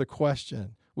leads to another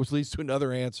question, which leads to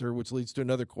another answer, which leads to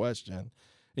another question,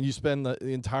 and you spend the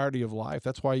entirety of life.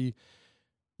 That's why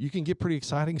you can get pretty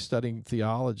exciting studying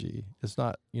theology. It's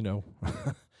not,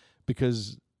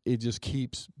 because it just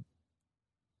keeps,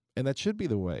 and that should be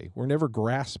the way. We're never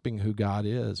grasping who God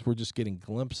is. We're just getting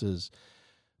glimpses,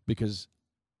 because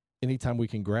anytime we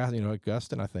can grasp,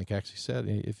 Augustine, I think, actually said,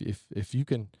 if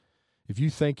you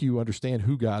think you understand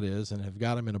who God is and have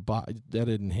got him in a body, that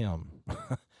isn't him,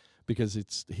 because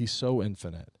he's so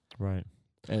infinite. Right.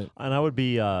 And I would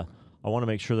be, I want to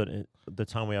make sure that the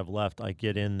time we have left, I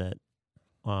get in that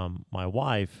my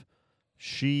wife,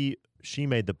 she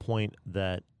made the point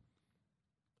that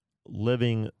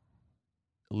living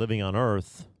on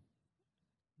earth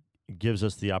gives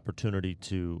us the opportunity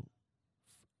to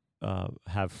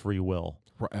have free will,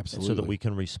 absolutely, so that we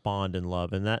can respond in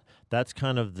love. And that's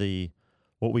kind of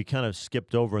what we kind of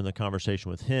skipped over in the conversation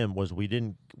with him, was we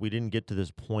didn't get to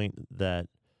this point that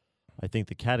I think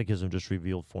the Catechism just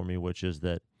revealed for me, which is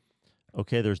that,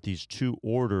 okay, there's these two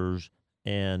orders,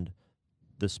 and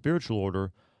the spiritual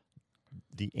order,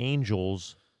 the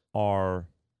angels are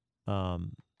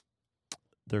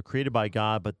they're created by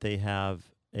God, but they have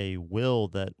a will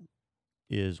that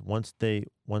is, once they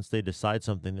decide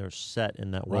something, they're set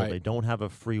in that will. Right. They don't have a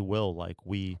free will like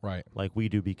we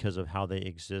do, because of how they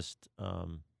exist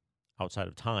outside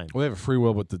of time. Well, they have a free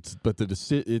will, but the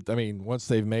decision. Once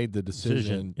they've made the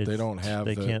decision, they don't have.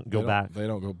 They can't go back. They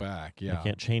don't go back. Yeah, they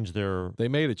can't change their. They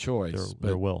made a choice.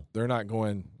 Their will. They're not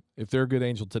going. If they're a good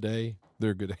angel today,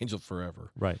 they're a good angel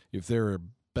forever. Right. If they're a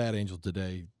bad angel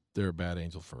today, they're a bad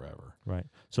angel forever. Right.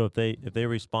 So if they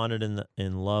responded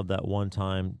in love that one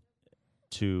time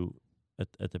to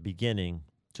at the beginning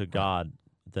to God,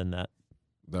 then that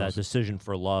decision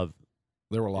for love,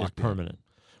 they were locked is permanent.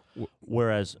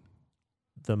 Whereas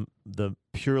the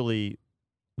purely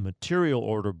material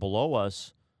order below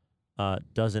us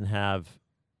doesn't have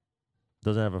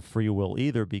a free will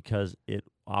either, because it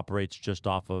operates just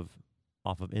off of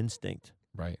instinct.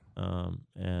 Right.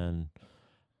 And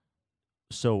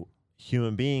so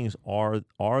human beings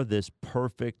are this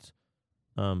perfect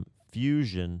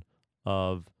fusion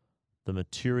of the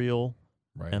material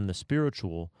and the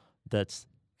spiritual that's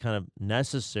kind of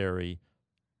necessary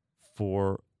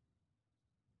for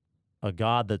a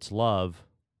God that's love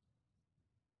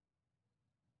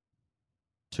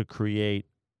to create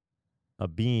a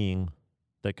being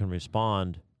that can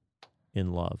respond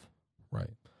in love. Right.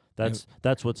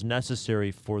 That's what's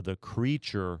necessary for the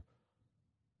creature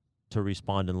to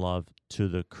respond in love to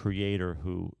the Creator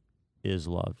who is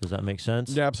love. Does that make sense?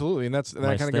 Yeah, absolutely. And Am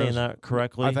I saying that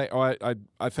correctly?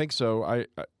 I think so.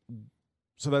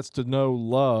 So that's to know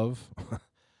love,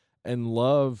 and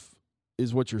love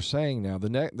is what you're saying now.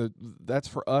 That's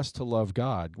for us to love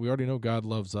God. We already know God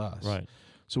loves us. Right.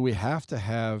 So we have to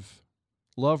have,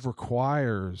 love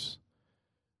requires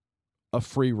a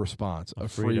free response, a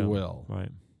free freedom. will. Right.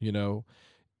 You know,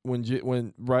 when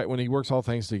he works all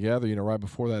things together, you know, right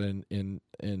before that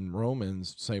in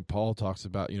Romans, St. Paul talks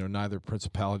about, you know, neither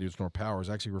principalities nor powers,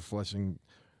 actually reflecting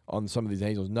on some of these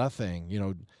angels, nothing, you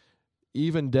know,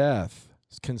 even death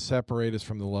can separate us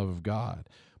from the love of God.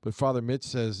 But Father Mitch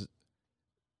says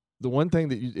the one thing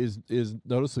that is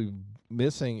noticeably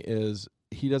missing is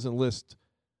he doesn't list,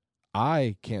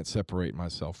 I can't separate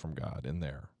myself from God in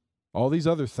there. All these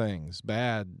other things,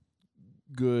 bad,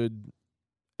 good,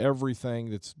 everything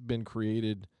that's been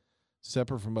created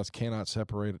separate from us cannot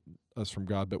separate us from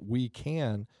God, but we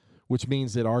can, which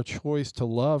means that our choice to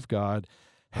love God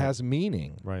has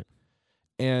meaning. Right.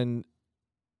 And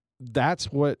that's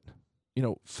what, you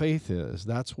know, faith is.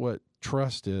 That's what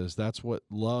trust is. That's what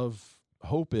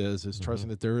hope is trusting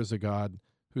that there is a God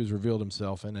who's revealed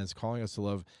himself and is calling us to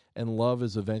love, and love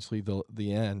is eventually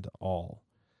the end all.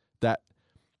 That,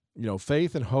 you know,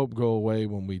 faith and hope go away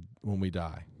when we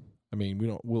die. I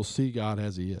mean, we'll see God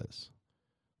as he is.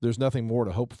 There's nothing more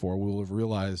to hope for. We'll have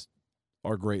realized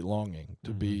our great longing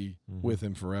to be with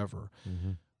him forever.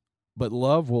 Mm-hmm. But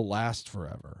love will last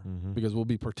forever Mm-hmm. because we'll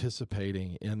be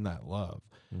participating in that love.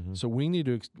 Mm-hmm. So we need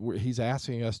to, he's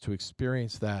asking us to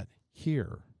experience that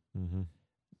here. Mm-hmm.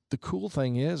 The cool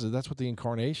thing is that's what the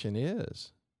incarnation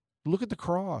is. Look at the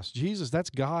cross. Jesus, that's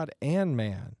God and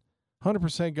man.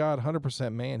 100% God,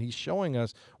 100% man. He's showing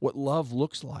us what love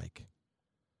looks like.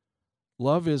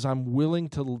 Love is I'm willing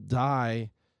to die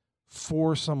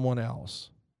for someone else.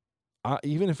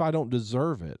 Even if I don't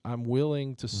deserve it, I'm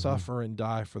willing to suffer and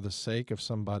die for the sake of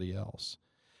somebody else.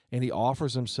 And he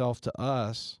offers himself to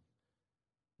us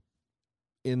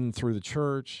through the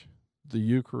church, the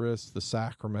Eucharist, the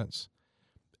sacraments,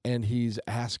 and he's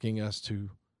asking us to,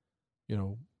 you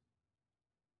know,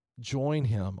 join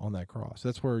him on that cross.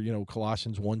 That's where, you know,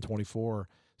 Colossians 1:24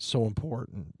 is so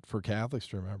important for Catholics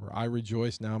to remember. I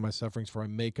rejoice now in my sufferings, for I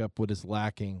make up what is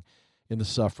lacking in the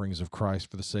sufferings of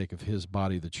Christ for the sake of his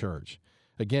body, the church.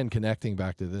 Again, connecting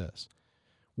back to this.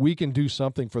 We can do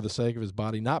something for the sake of his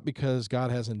body, not because God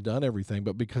hasn't done everything,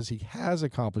 but because he has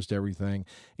accomplished everything.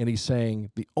 And he's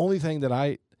saying, the only thing that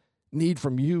I need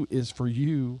from you is for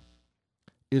you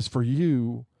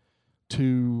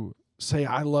to say,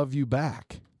 I love you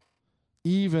back,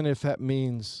 even if that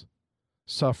means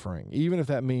suffering, even if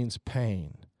that means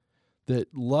pain,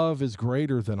 that love is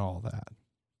greater than all that.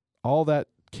 All that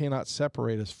cannot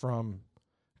separate us from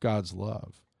God's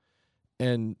love.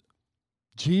 And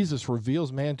Jesus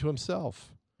reveals man to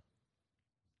himself.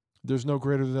 There's no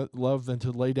greater love than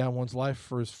to lay down one's life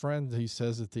for his friend, he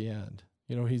says at the end.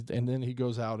 You know, and then he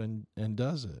goes out and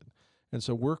does it. And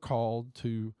so we're called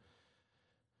to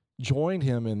join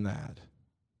him in that.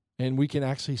 And we can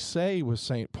actually say with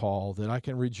St. Paul that I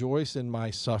can rejoice in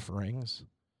my sufferings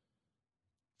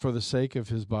for the sake of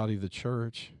his body, the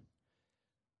church,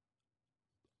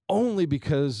 only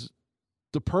because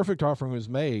the perfect offering was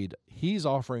made. He's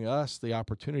offering us the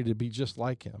opportunity to be just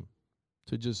like him,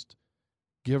 to just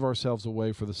give ourselves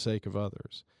away for the sake of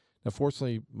others. Now,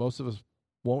 fortunately, most of us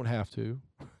won't have to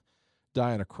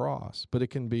die on a cross, but it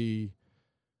can be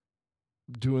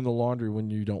doing the laundry when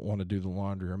you don't want to do the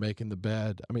laundry, or making the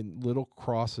bed. I mean, little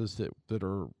crosses that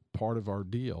are part of our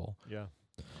deal. Yeah.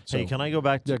 So, hey, can I go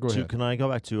back to, yeah, go ahead. can I go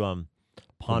back to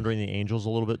pondering the angels a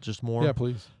little bit just more? Yeah,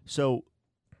 please. So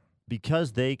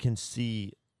because they can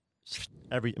see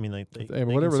they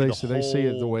whatever can they see see, they see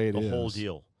it the way it the is. whole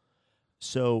deal.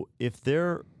 So if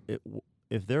they're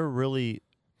really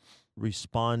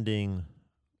responding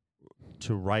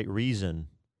to right reason,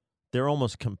 they're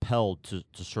almost compelled to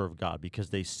serve God because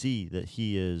they see that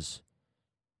He is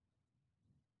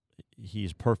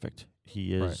perfect.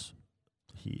 He is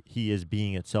He is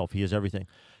being itself. He is everything.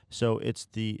 So it's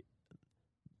the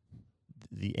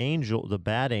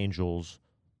bad angels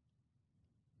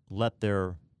let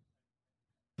their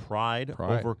pride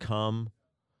overcome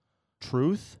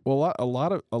truth. Well, a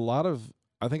lot of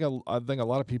I think a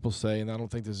lot of people say, and I don't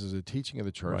think this is a teaching of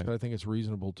the church, Right. but I think it's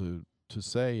reasonable to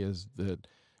say is that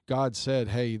God said,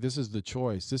 "Hey, this is the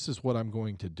choice. This is what I'm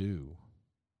going to do,"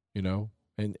 you know,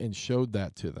 and showed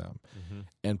that to them. Mm-hmm.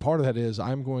 And part of that is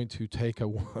I'm going to take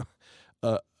I'm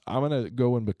going to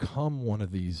go and become one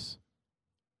of these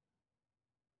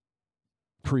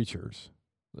creatures.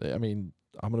 I mean,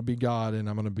 I'm going to be God and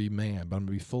I'm going to be man, but I'm going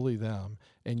to be fully them.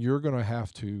 And you're going to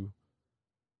have to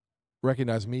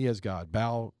recognize me as God,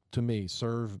 bow to me,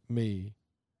 serve me,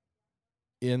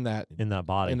 in that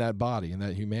body, in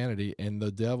that humanity. And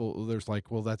the devil, there's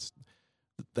like, well, that's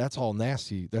all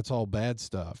nasty. That's all bad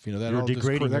stuff. You know, that you're all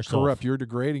degrading that yourself. corrupt. You're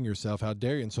degrading yourself. How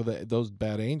dare you? And so those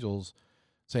bad angels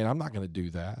saying, I'm not going to do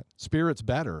that. Spirit's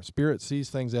better. Spirit sees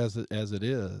things as it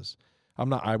is.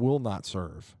 I will not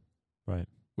serve. Right.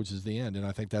 Which is the end. And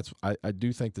I think I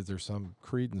do think that there's some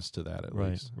credence to that at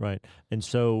least. Right. And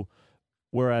so,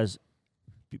 whereas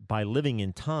by living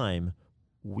in time,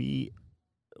 we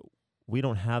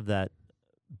don't have that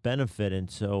benefit, and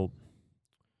so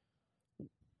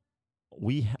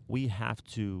we have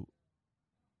to.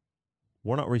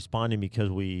 We're not responding because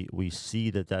we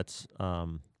see that that's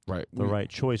right the right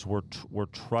choice. We're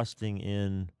trusting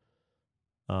in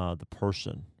the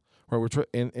person. Right,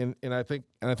 and I think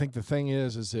the thing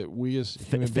is that we as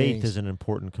human faith beings, is an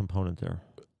important component there.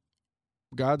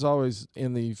 God's always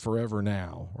in the forever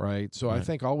now, right? So Right. I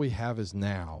think all we have is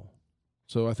now.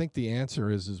 So I think the answer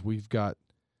is we've got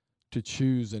to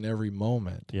choose in every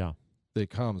moment that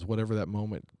comes, whatever that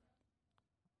moment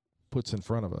puts in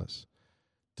front of us,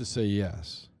 to say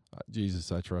yes,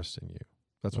 Jesus, I trust in you.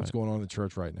 That's what's going on in the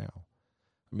church right now.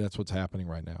 I mean, that's what's happening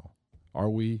right now. Are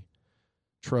we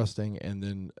trusting? And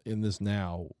then in this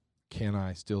now, can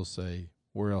I still say,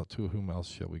 where else, to whom else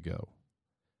shall we go?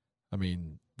 I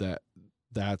mean,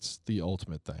 that's the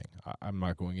ultimate thing. I'm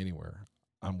not going anywhere.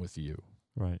 I'm with you.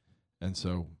 Right. And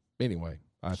so, anyway,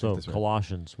 I so think that's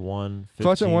Colossians 1:15.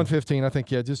 Colossians 1:15, I think,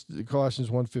 just Colossians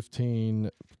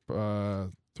 1:15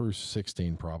 through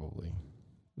 16 probably.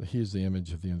 He is the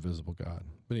image of the invisible God.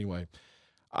 But anyway,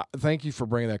 thank you for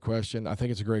bringing that question. I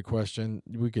think it's a great question.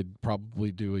 We could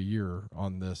probably do a year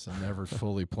on this and never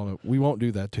fully plumb it. We won't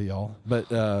do that to y'all.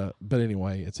 But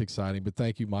anyway, it's exciting. But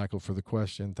thank you, Michael, for the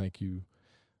question. Thank you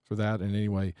for that. And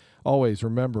anyway, always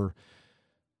remember,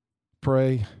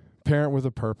 pray, parent with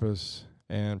a purpose,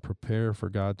 and prepare for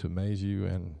God to amaze you.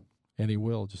 And he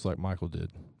will, just like Michael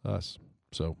did us.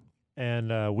 So.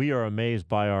 And we are amazed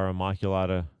by our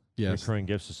Immaculata Recurring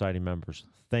Gift Society members.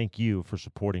 Thank you for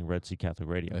supporting Red Sea Catholic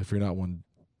Radio. If you're not one,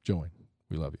 join.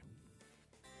 We love you.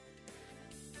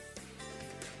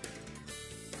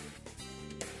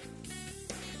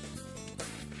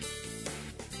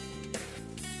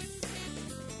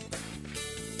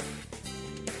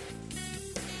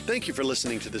 Thank you for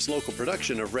listening to this local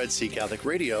production of Red Sea Catholic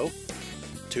Radio.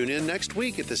 Tune in next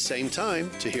week at the same time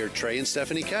to hear Trey and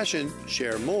Stephanie Cashin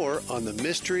share more on the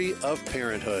mystery of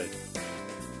parenthood.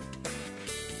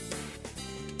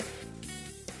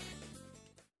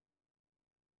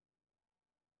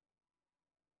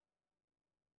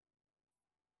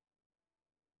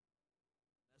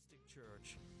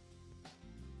 Church.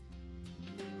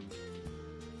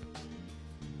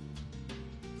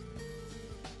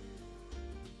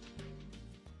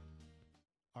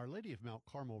 Our Lady of Mount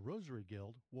Carmel Rosary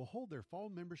Guild will hold their fall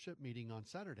membership meeting on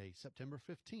Saturday, September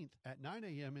 15th at 9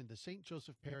 a.m. in the St.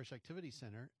 Joseph Parish Activity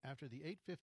Center after the 8:15